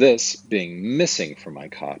 This, being missing from my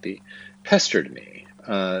copy, pestered me.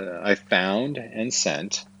 I found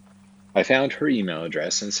her email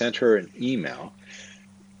address and sent her an email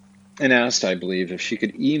and asked, I believe, if she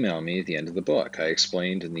could email me at the end of the book. I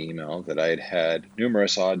explained in the email that I had had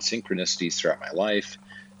numerous odd synchronicities throughout my life,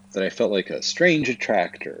 that I felt like a strange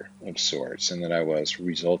attractor of sorts, and that I was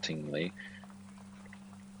resultingly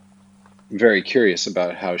very curious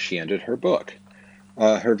about how she ended her book.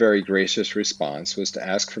 Her very gracious response was to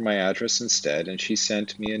ask for my address instead, and she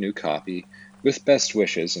sent me a new copy with best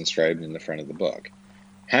wishes inscribed in the front of the book.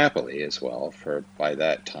 Happily as well, for by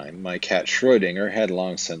that time my cat Schrödinger had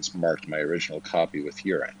long since marked my original copy with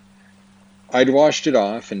urine. I'd washed it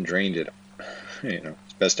off and drained it,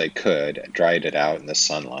 as best I could, dried it out in the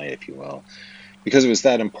sunlight, if you will, because it was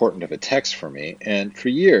that important of a text for me, and for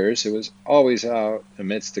years it was always out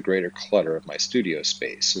amidst the greater clutter of my studio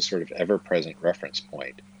space, a sort of ever-present reference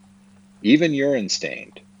point, even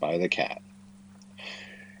urine-stained by the cat.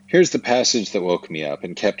 Here's the passage that woke me up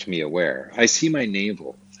and kept me aware. I see my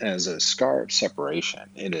navel as a scar of separation.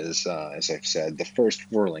 It is, as I've said, the first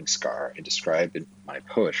whirling scar. I describe in my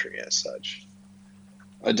poetry as such.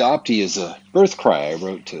 Adoptee is a birth cry I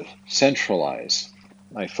wrote to centralize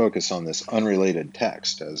my focus on this unrelated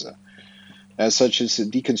text as such as a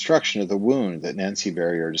deconstruction of the wound that Nancy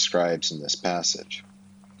Verrier describes in this passage.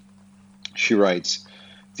 She writes,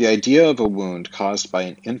 "The idea of a wound caused by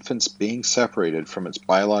an infant's being separated from its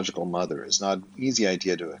biological mother is not an easy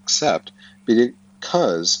idea to accept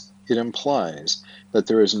because it implies that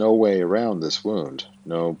there is no way around this wound,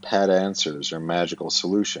 no pat answers or magical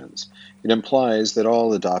solutions. It implies that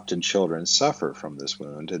all adopted children suffer from this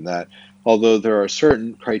wound, and that although there are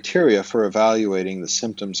certain criteria for evaluating the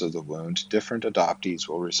symptoms of the wound, different adoptees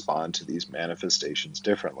will respond to these manifestations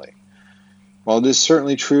differently. While it is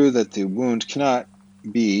certainly true that the wound cannot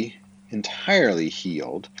be entirely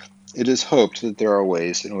healed, it is hoped that there are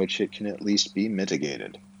ways in which it can at least be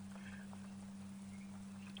mitigated."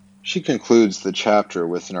 She concludes the chapter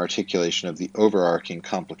with an articulation of the overarching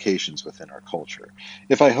complications within our culture.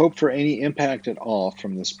 If I hope for any impact at all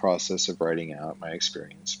from this process of writing out my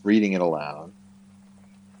experience, reading it aloud,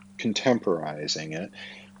 contemporizing it,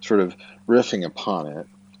 sort of riffing upon it,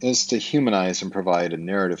 is to humanize and provide a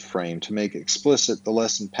narrative frame to make explicit the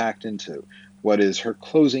lesson packed into what is her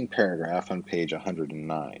closing paragraph on page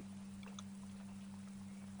 109.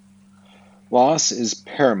 Loss is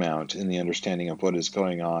paramount in the understanding of what is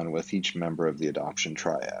going on with each member of the adoption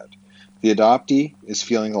triad. The adoptee is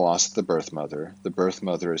feeling the loss of the birth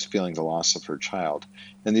mother is feeling the loss of her child,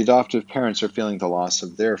 and the adoptive parents are feeling the loss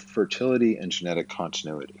of their fertility and genetic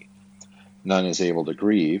continuity. None is able to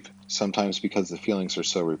grieve, sometimes because the feelings are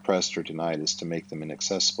so repressed or denied as to make them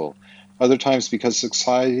inaccessible, other times because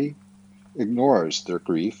society ignores their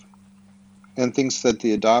grief and thinks that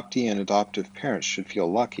the adoptee and adoptive parents should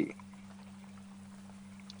feel lucky,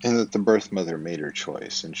 and that the birth mother made her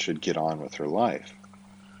choice and should get on with her life.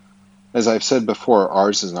 As I've said before,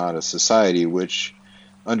 ours is not a society which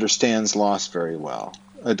understands loss very well.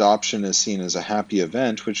 Adoption is seen as a happy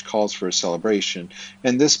event which calls for a celebration,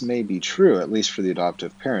 and this may be true, at least for the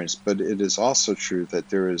adoptive parents, but it is also true that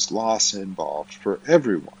there is loss involved for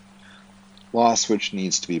everyone. Loss which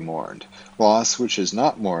needs to be mourned. Loss which is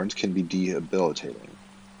not mourned can be debilitating,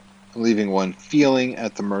 leaving one feeling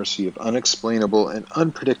at the mercy of unexplainable and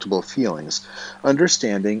unpredictable feelings.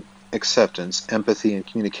 Understanding, acceptance, empathy, and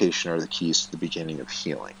communication are the keys to the beginning of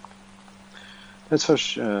healing. That's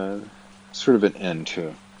sort of an end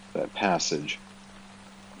to that passage.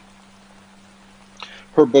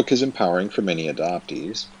 Her book is empowering for many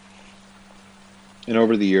adoptees, and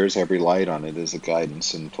over the years I've relied on it as a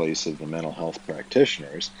guidance in place of the mental health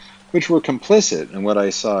practitioners, which were complicit in what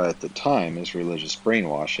I saw at the time as religious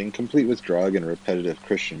brainwashing, complete with drug and repetitive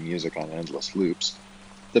Christian music on endless loops,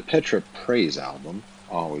 the Petra Praise album,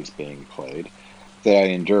 always being played, that I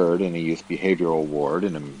endured in a youth behavioral ward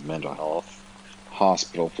in a mental health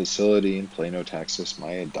hospital facility in Plano, Texas.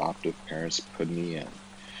 My adoptive parents put me in.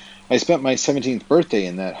 I spent my 17th birthday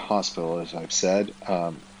in that hospital, as I've said.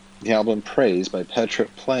 The album Praise by Petra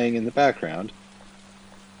playing in the background.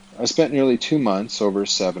 I spent nearly 2 months, over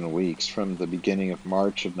 7 weeks, from the beginning of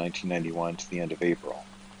March of 1991 to the end of April.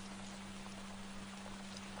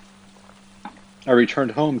 I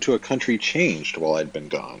returned home to a country changed while I'd been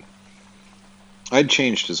gone. I'd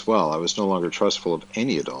changed as well. I was no longer trustful of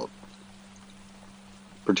any adult,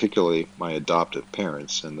 particularly my adoptive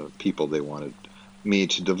parents and the people they wanted me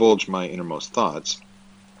to divulge my innermost thoughts.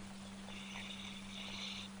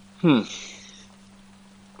 Hmm.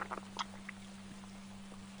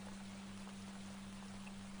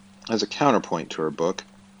 As a counterpoint to her book,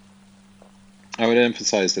 I would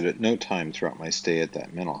emphasize that at no time throughout my stay at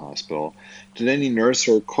that mental hospital did any nurse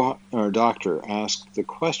or doctor ask the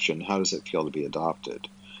question, how does it feel to be adopted?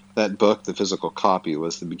 That book, the physical copy,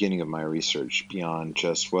 was the beginning of my research beyond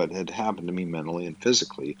just what had happened to me mentally and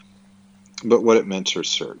physically, but what it meant to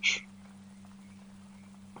search.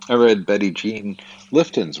 I read Betty Jean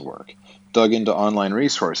Lifton's work, dug into online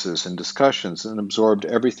resources and discussions, and absorbed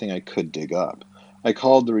everything I could dig up. I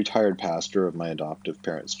called the retired pastor of my adoptive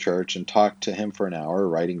parents' church and talked to him for an hour,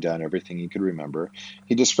 writing down everything he could remember.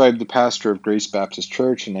 He described the pastor of Grace Baptist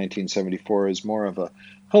Church in 1974 as more of a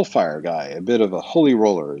hellfire guy, a bit of a holy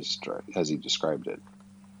roller, as he described it.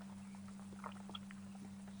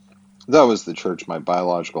 That was the church my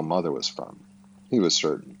biological mother was from. He was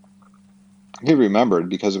certain. He remembered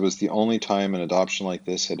because it was the only time an adoption like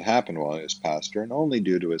this had happened while he was pastor, and only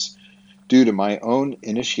due to my own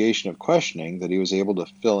initiation of questioning that he was able to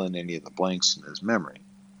fill in any of the blanks in his memory.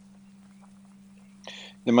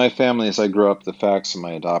 In my family, as I grew up, the facts of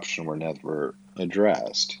my adoption were never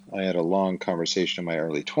addressed. I had a long conversation in my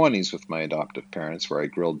early 20s with my adoptive parents where I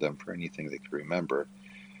grilled them for anything they could remember,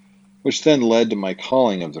 which then led to my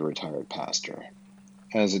calling of the retired pastor.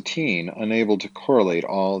 As a teen, unable to correlate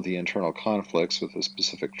all the internal conflicts with a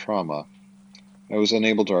specific trauma, I was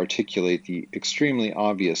unable to articulate the extremely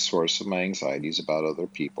obvious source of my anxieties about other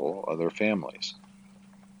people, other families.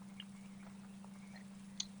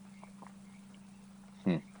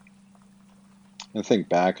 And think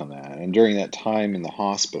back on that. And during that time in the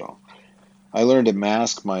hospital, I learned to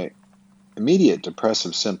mask my immediate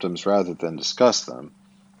depressive symptoms rather than discuss them,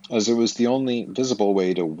 as it was the only visible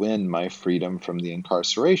way to win my freedom from the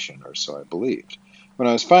incarceration, or so I believed. When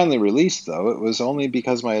I was finally released, though, it was only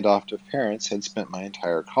because my adoptive parents had spent my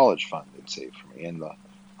entire college fund they'd saved for me, and the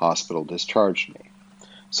hospital discharged me.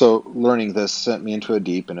 So learning this sent me into a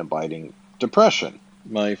deep and abiding depression.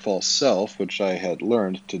 My false self, which I had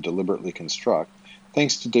learned to deliberately construct,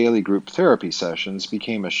 thanks to daily group therapy sessions,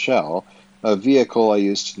 became a shell, a vehicle I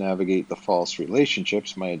used to navigate the false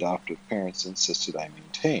relationships my adoptive parents insisted I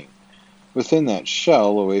maintain. Within that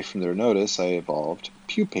shell, away from their notice, I evolved,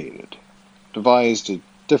 pupated, devised a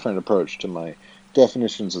different approach to my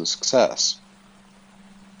definitions of success.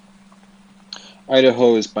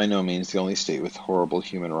 Idaho is by no means the only state with horrible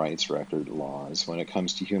human rights record laws when it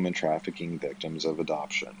comes to human trafficking victims of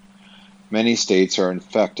adoption. Many states were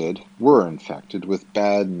infected with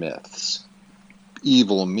bad myths,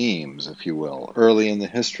 evil memes, if you will, early in the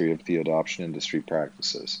history of the adoption industry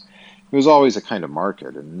practices. It was always a kind of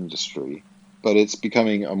market and industry, but it's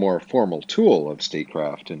becoming a more formal tool of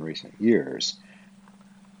statecraft in recent years.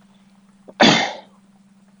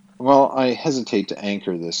 Well, I hesitate to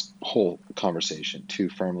anchor this whole conversation too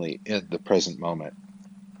firmly in the present moment.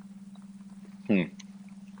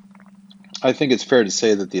 I think it's fair to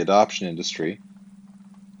say that the adoption industry,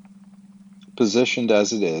 positioned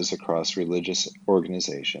as it is across religious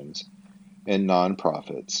organizations and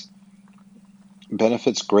nonprofits,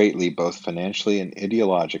 benefits greatly both financially and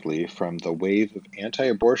ideologically from the wave of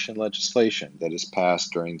anti-abortion legislation that has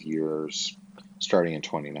passed during the years starting in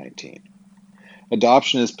 2019.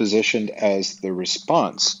 Adoption is positioned as the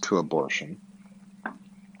response to abortion,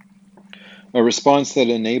 a response that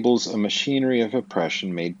enables a machinery of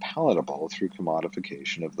oppression made palatable through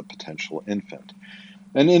commodification of the potential infant.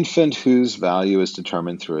 An infant whose value is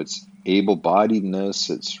determined through its able-bodiedness,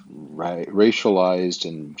 its racialized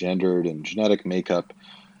and gendered and genetic makeup.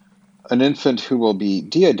 An infant who will be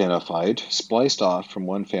de-identified, spliced off from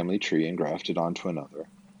one family tree and grafted onto another.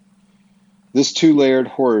 This two-layered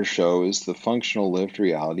horror show is the functional lived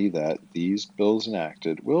reality that these bills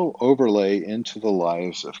enacted will overlay into the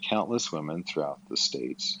lives of countless women throughout the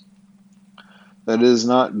states. That is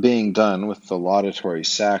not being done with the laudatory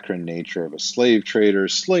saccharine nature of a slave trader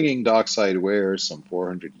slinging dockside wares some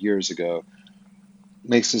 400 years ago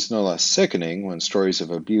makes this no less sickening when stories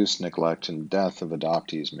of abuse, neglect, and death of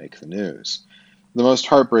adoptees make the news. The most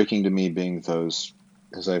heartbreaking to me being those,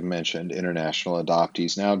 as I've mentioned, international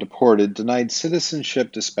adoptees now deported, denied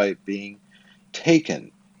citizenship despite being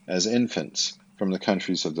taken as infants from the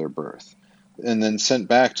countries of their birth, and then sent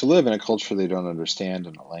back to live in a culture they don't understand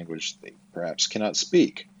and a language they perhaps cannot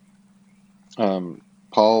speak.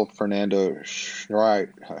 Paul Fernando Schreiner,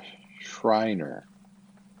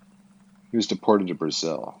 he was deported to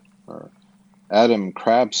Brazil, or Adam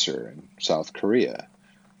Krabser in South Korea,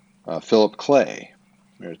 Philip Clay,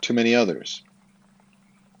 there are too many others.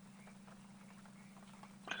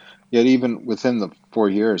 Yet even within the 4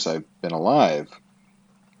 years I've been alive,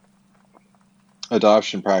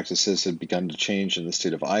 Adoption practices had begun to change in the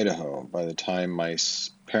state of Idaho. By the time my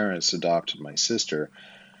parents adopted my sister,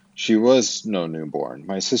 she was no newborn.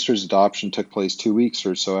 My sister's adoption took place 2 weeks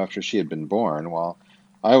or so after she had been born, while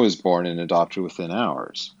I was born and adopted within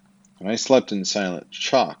hours. And I slept in silent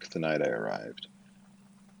shock the night I arrived.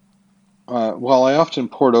 While I often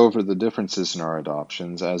pored over the differences in our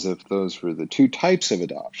adoptions as if those were the two types of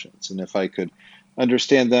adoptions, and if I could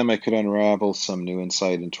understand them, I could unravel some new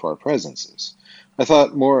insight into our presences. I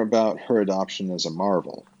thought more about her adoption as a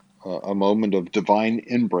marvel, a moment of divine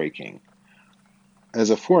inbreaking. As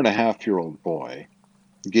a 4.5-year-old boy,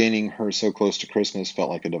 gaining her so close to Christmas felt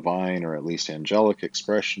like a divine or at least angelic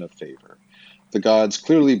expression of favor. The gods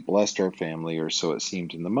clearly blessed our family, or so it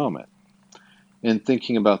seemed in the moment. In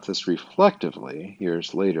thinking about this reflectively,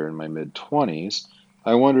 years later in my mid-20s,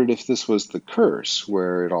 I wondered if this was the curse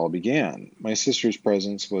where it all began. My sister's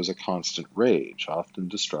presence was a constant rage, often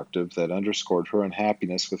destructive, that underscored her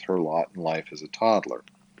unhappiness with her lot in life as a toddler.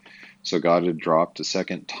 So God had dropped a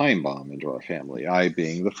second time bomb into our family, I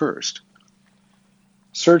being the first.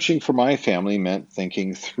 Searching for my family meant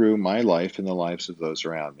thinking through my life and the lives of those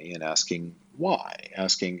around me and asking why,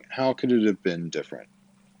 asking how could it have been different,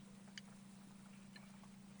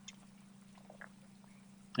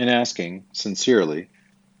 and asking, sincerely,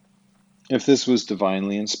 if this was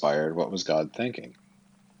divinely inspired, what was God thinking?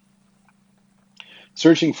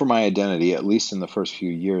 Searching for my identity, at least in the first few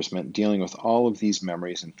years, meant dealing with all of these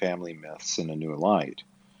memories and family myths in a new light.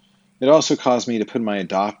 It also caused me to put my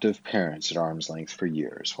adoptive parents at arm's length for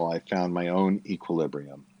years, while I found my own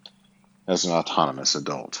equilibrium as an autonomous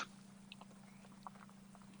adult.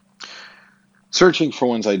 Searching for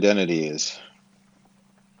one's identity is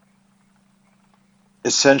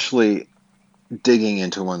essentially digging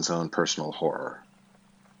into one's own personal horror.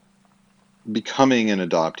 Becoming an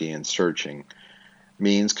adoptee and searching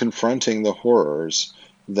means confronting the horrors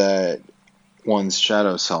that one's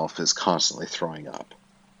shadow self is constantly throwing up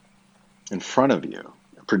in front of you,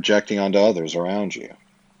 projecting onto others around you.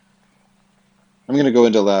 I'm going to go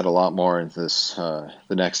into that a lot more in the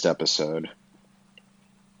next episode,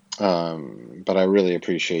 but I really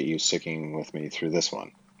appreciate you sticking with me through this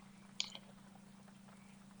one.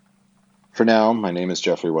 For now, my name is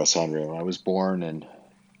Jeffrey Wessonru. I was born in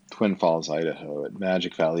Twin Falls, Idaho, at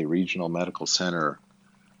Magic Valley Regional Medical Center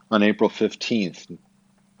on April 15th,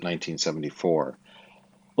 1974,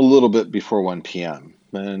 a little bit before 1 p.m.,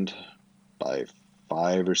 and by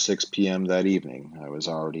 5 or 6 p.m. that evening, I was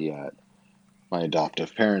already at my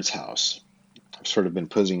adoptive parents' house. I've sort of been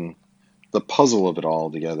putting the puzzle of it all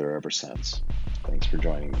together ever since. Thanks for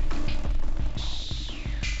joining me.